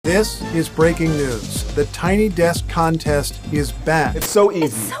This is breaking news. The Tiny Desk contest is back. It's so easy.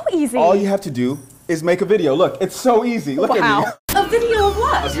 It's so easy. All you have to do is make a video. Look, it's so easy. Look at me. A video of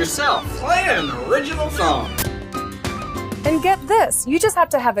what? Of yourself playing an original song. And get this, you just have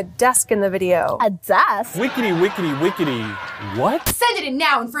to have a desk in the video. A desk? Wickety, wickety, wickety. What? Send it in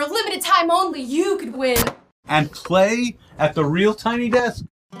now, and for a limited time only, you could win. And play at the real Tiny Desk.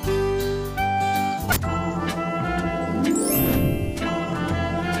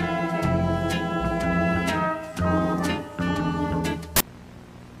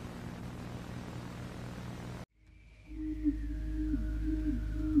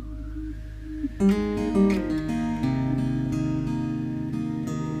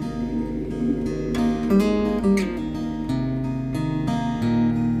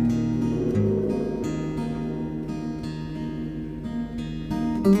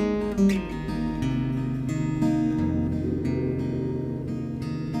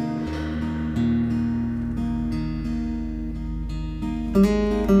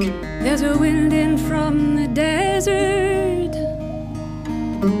 There's a wind in from the desert.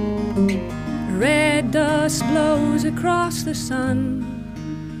 Red dust blows across the sun.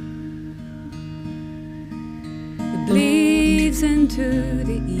 It bleeds into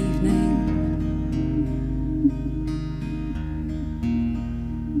the evening.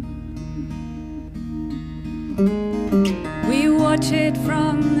 We watch it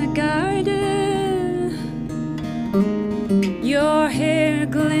from the garden. Your hair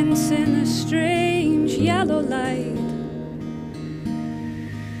glints in a strange yellow light.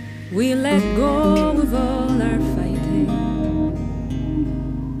 We let go of all our fighting.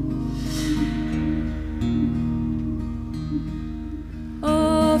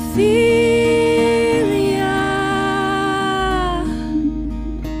 Ophelia,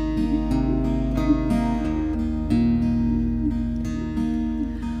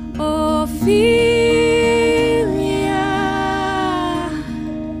 Ophelia.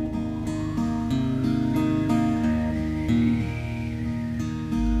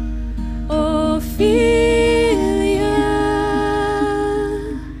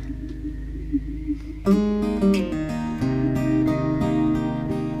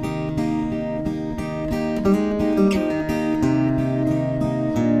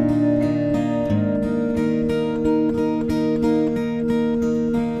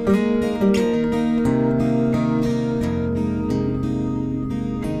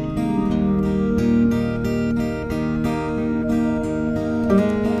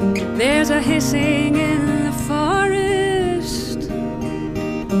 There's a hissing in the forest,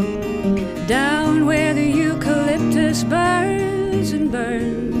 down where the eucalyptus burns and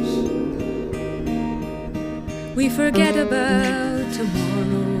burns. We forget about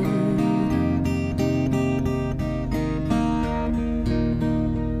tomorrow.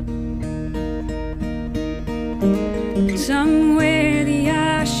 Somewhere the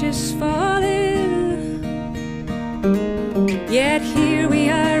ashes falling, yet here we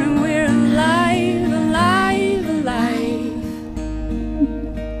are and we're alive, alive, alive.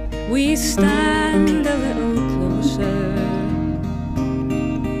 We stand a little closer.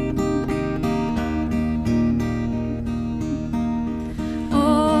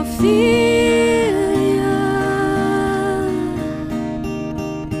 Ophelia,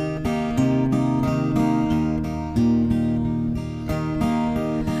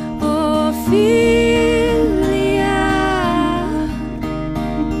 Ophelia,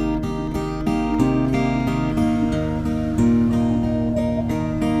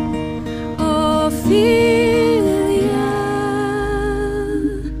 Ophelia.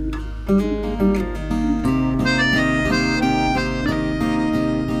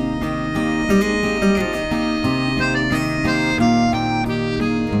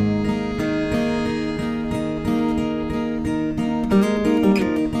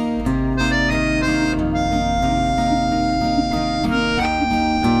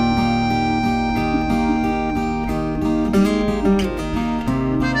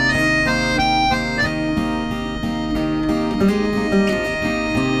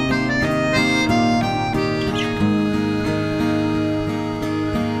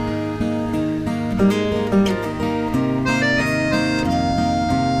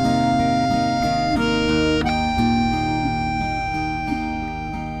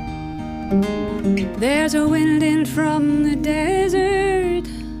 There's a wind in from the desert,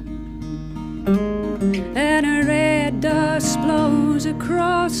 and a red dust blows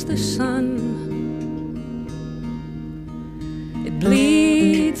across the sun. It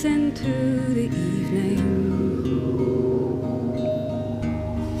bleeds into the evening.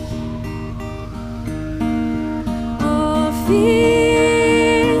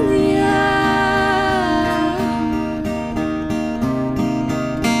 Ophelia,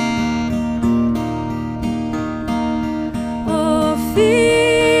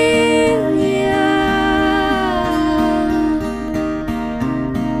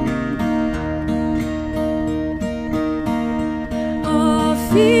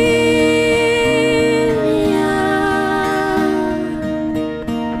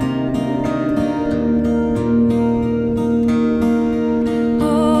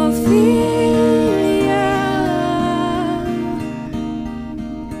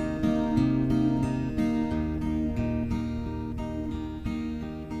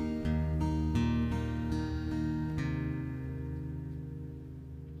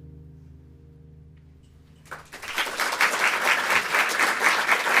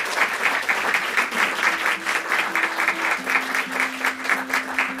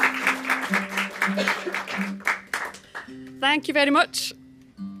 Thank you very much.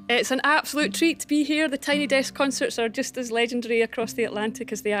 It's an absolute treat to be here. The Tiny Desk concerts are just as legendary across the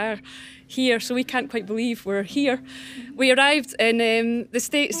Atlantic as they are here, so we can't quite believe we're here. We arrived in the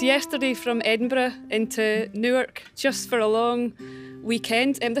States yesterday from Edinburgh into Newark just for a long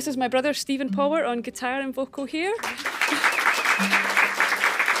weekend. This is my brother Stephen Power on guitar and vocal here.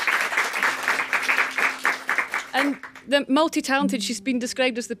 And the multi-talented, she's been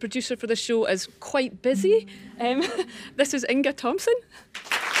described as the producer for the show as quite busy. This is Inga Thompson.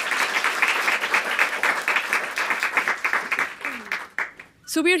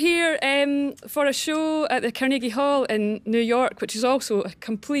 So we're here for a show at the Carnegie Hall in New York, which is also a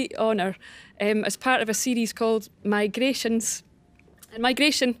complete honour, as part of a series called Migrations. And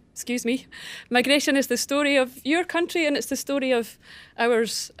migration is the story of your country, and it's the story of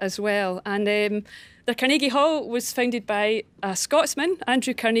ours as well. And the Carnegie Hall was founded by a Scotsman,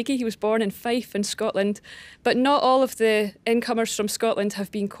 Andrew Carnegie. He was born in Fife in Scotland, but not all of the incomers from Scotland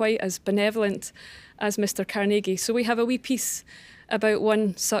have been quite as benevolent as Mr. Carnegie. So we have a wee piece about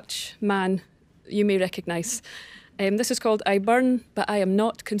one such man you may recognise. This is called I Burn, But I Am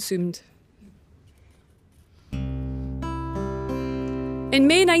Not Consumed. In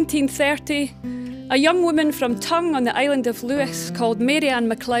May 1930, a young woman from Tongue on the island of Lewis called Marianne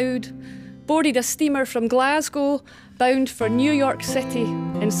MacLeod boarded a steamer from Glasgow bound for New York City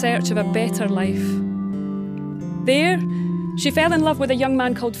in search of a better life. There, she fell in love with a young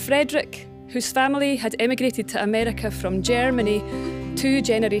man called Frederick, whose family had emigrated to America from Germany 2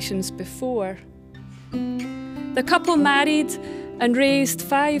 generations before. The couple married and raised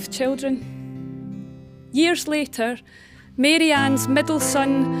 5 children. Years later, Marianne's middle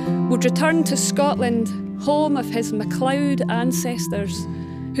son would return to Scotland, home of his MacLeod ancestors,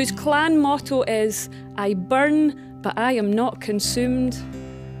 whose clan motto is, I burn, but I am not consumed.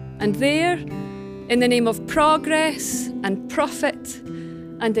 And there, in the name of progress and profit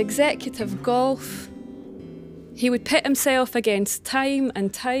and executive golf, he would pit himself against time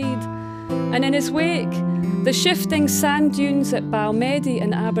and tide, and in his wake, the shifting sand dunes at Balmedy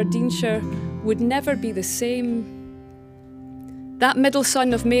in Aberdeenshire would never be the same. That middle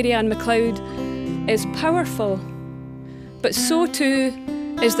son of Marianne MacLeod is powerful, but so too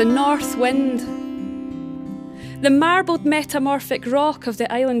is the north wind. The marbled metamorphic rock of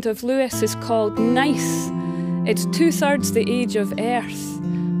the island of Lewis is called gneiss. It's 2/3 the age of Earth,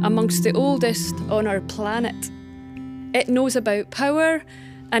 amongst the oldest on our planet. It knows about power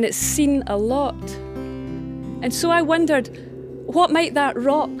and it's seen a lot. And so I wondered, what might that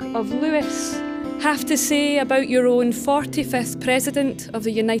rock of Lewis have to say about your own 45th President of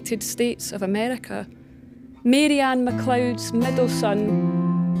the United States of America, Marianne MacLeod's middle son,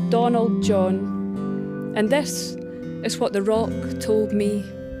 Donald John? And this is what the rock told me.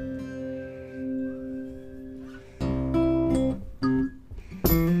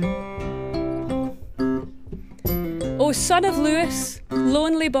 O son of Lewis,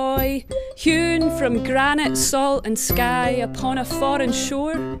 lonely boy, hewn from granite, salt and sky upon a foreign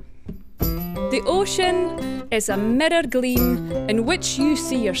shore, the ocean is a mirror gleam in which you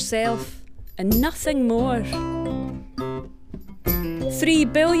see yourself and nothing more. 3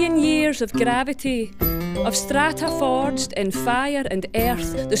 billion years of gravity, of strata forged in fire and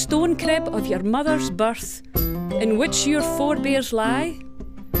earth, the stone crib of your mother's birth, in which your forebears lie.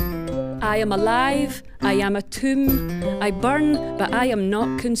 I am alive, I am a tomb, I burn, but I am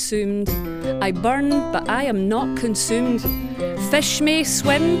not consumed. I burn, but I am not consumed. Fish may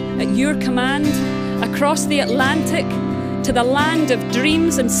swim at your command across the Atlantic to the land of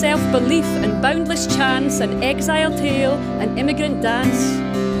dreams and self-belief and boundless chance and exile tale and immigrant dance.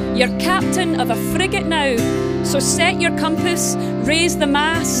 You're captain of a frigate now, so set your compass, raise the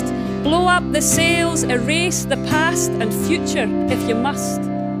mast, blow up the sails, erase the past and future if you must.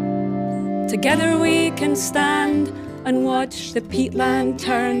 Together we can stand and watch the peatland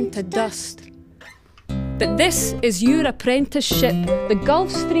turn to dust. But this is your apprenticeship. The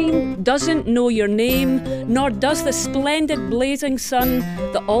Gulf Stream doesn't know your name, nor does the splendid blazing sun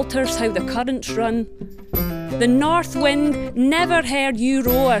that alters how the currents run. The north wind never heard you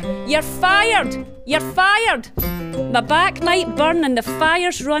roar. You're fired! You're fired! My back might burn and the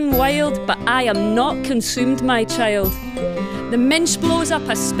fires run wild, but I am not consumed, my child. The Minch blows up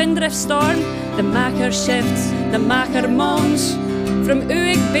a spindrift storm, the Macker shifts, the Macker moans. From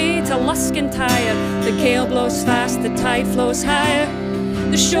Uig Bay to Luskentyre, the gale blows fast, the tide flows higher.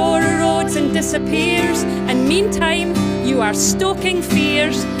 The shore erodes and disappears, and meantime you are stoking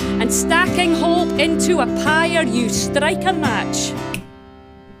fears and stacking hope into a pyre. You strike a match.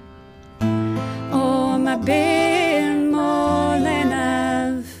 Oh, my bairn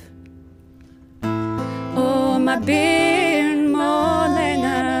Molyneux. Oh, my bairn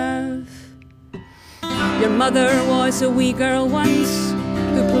Your mother was a wee girl once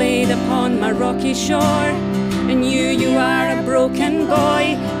who played upon my rocky shore. And you are a broken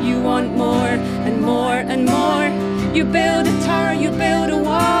boy. You want more and more and more. You build a tower, you build a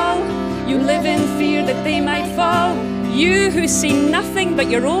wall. You live in fear that they might fall. You who see nothing but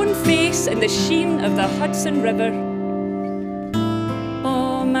your own face in the sheen of the Hudson River.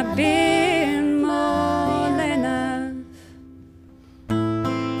 Oh, my bairn Molyneux.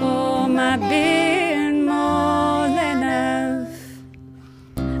 Oh, my bairn Molyneux.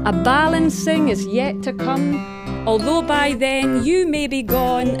 A balancing is yet to come, although by then you may be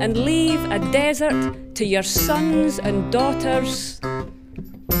gone and leave a desert to your sons and daughters.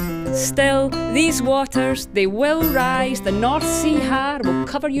 Still, these waters, they will rise. The North Sea Har will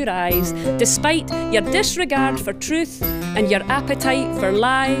cover your eyes, despite your disregard for truth and your appetite for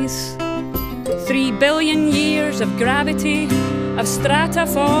lies. 3 billion years of gravity, of strata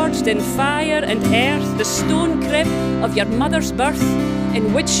forged in fire and earth, the stone crib of your mother's birth,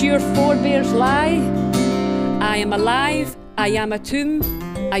 in which your forebears lie. I am alive, I am a tomb.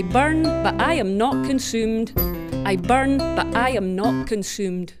 I burn, but I am not consumed. I burn, but I am not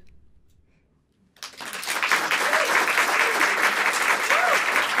consumed.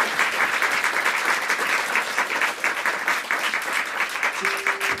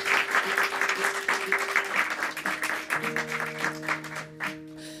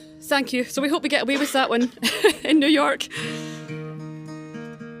 Thank you. So we hope we get away with that one in New York.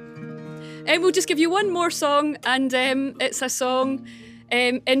 And we'll just give you one more song, and it's a song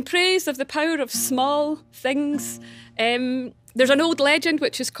in praise of the power of small things. There's an old legend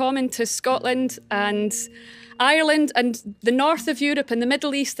which is common to Scotland and Ireland and the north of Europe and the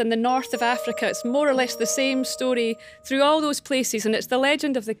Middle East and the north of Africa. It's more or less the same story through all those places, and it's the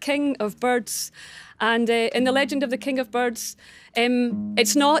legend of the King of Birds. And in the legend of the King of Birds,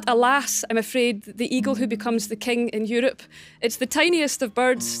 it's not, alas, I'm afraid, the eagle who becomes the king in Europe. It's the tiniest of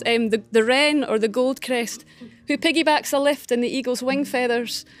birds, the wren or the goldcrest, who piggybacks a lift in the eagle's wing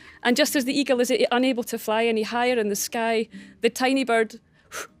feathers. And just as the eagle is unable to fly any higher in the sky, the tiny bird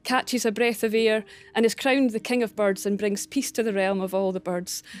catches a breath of air and is crowned the King of Birds and brings peace to the realm of all the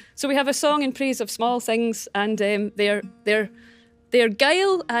birds. So we have a song in praise of small things and their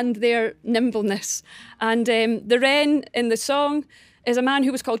guile and their nimbleness. And the wren in the song is a man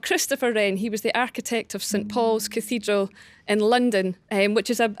who was called Christopher Wren. He was the architect of St Paul's Cathedral in London, which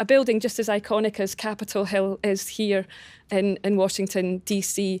is a building just as iconic as Capitol Hill is here in Washington,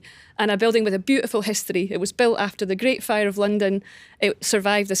 DC, and a building with a beautiful history. It was built after the Great Fire of London. It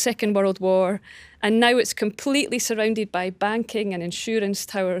survived the Second World War, and now it's completely surrounded by banking and insurance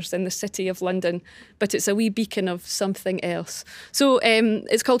towers in the city of London, but it's a wee beacon of something else. So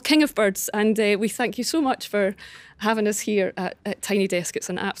it's called King of Birds, and we thank you so much for having us here at Tiny Desk. It's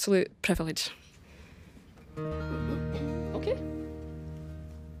an absolute privilege. Okay.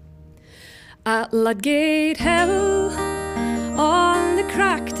 At Ludgate Hill, on the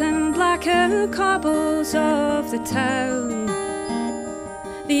cracked and blackened cobbles of the town,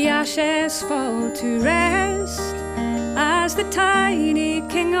 the ashes fall to rest as the tiny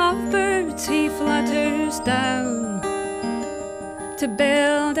King of Birds he flutters down to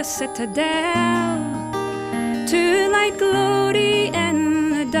build a citadel to light glory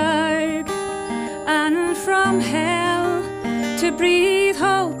in the dark, and from hell to breathe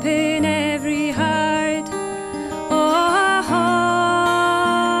hope in every heart. Oh, oh, oh,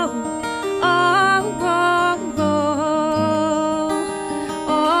 oh, oh,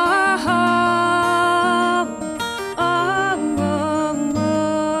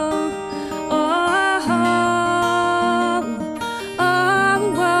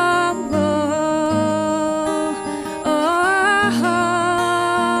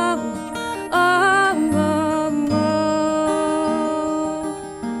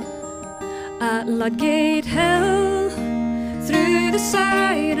 Ludgate Hill, through the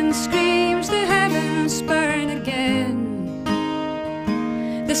siren screams the heavens burn again.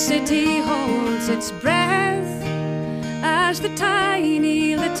 The city holds its breath as the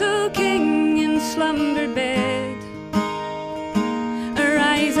tiny little king in slumber bed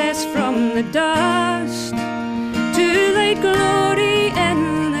arises from the dust to light glory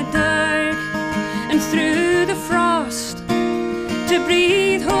in the dark, and through the frost to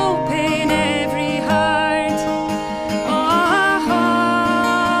breathe hope in every heart. Oh,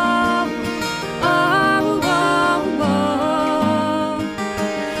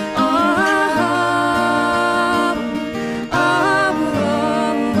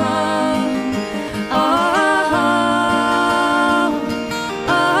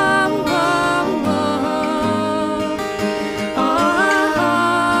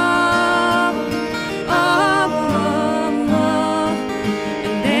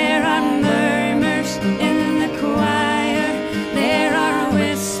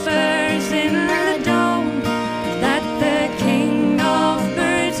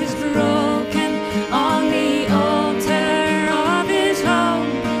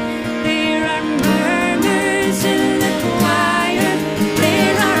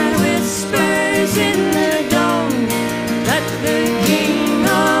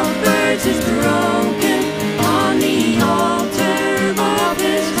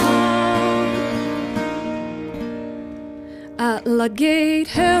 Ludgate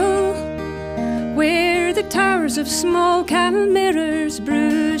Hill, where the towers of smoke and mirrors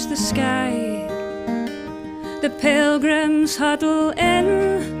bruise the sky. The pilgrims huddle in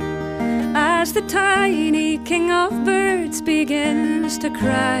as the tiny king of birds begins to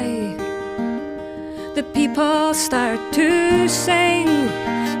cry. The people start to sing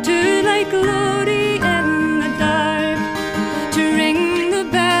to like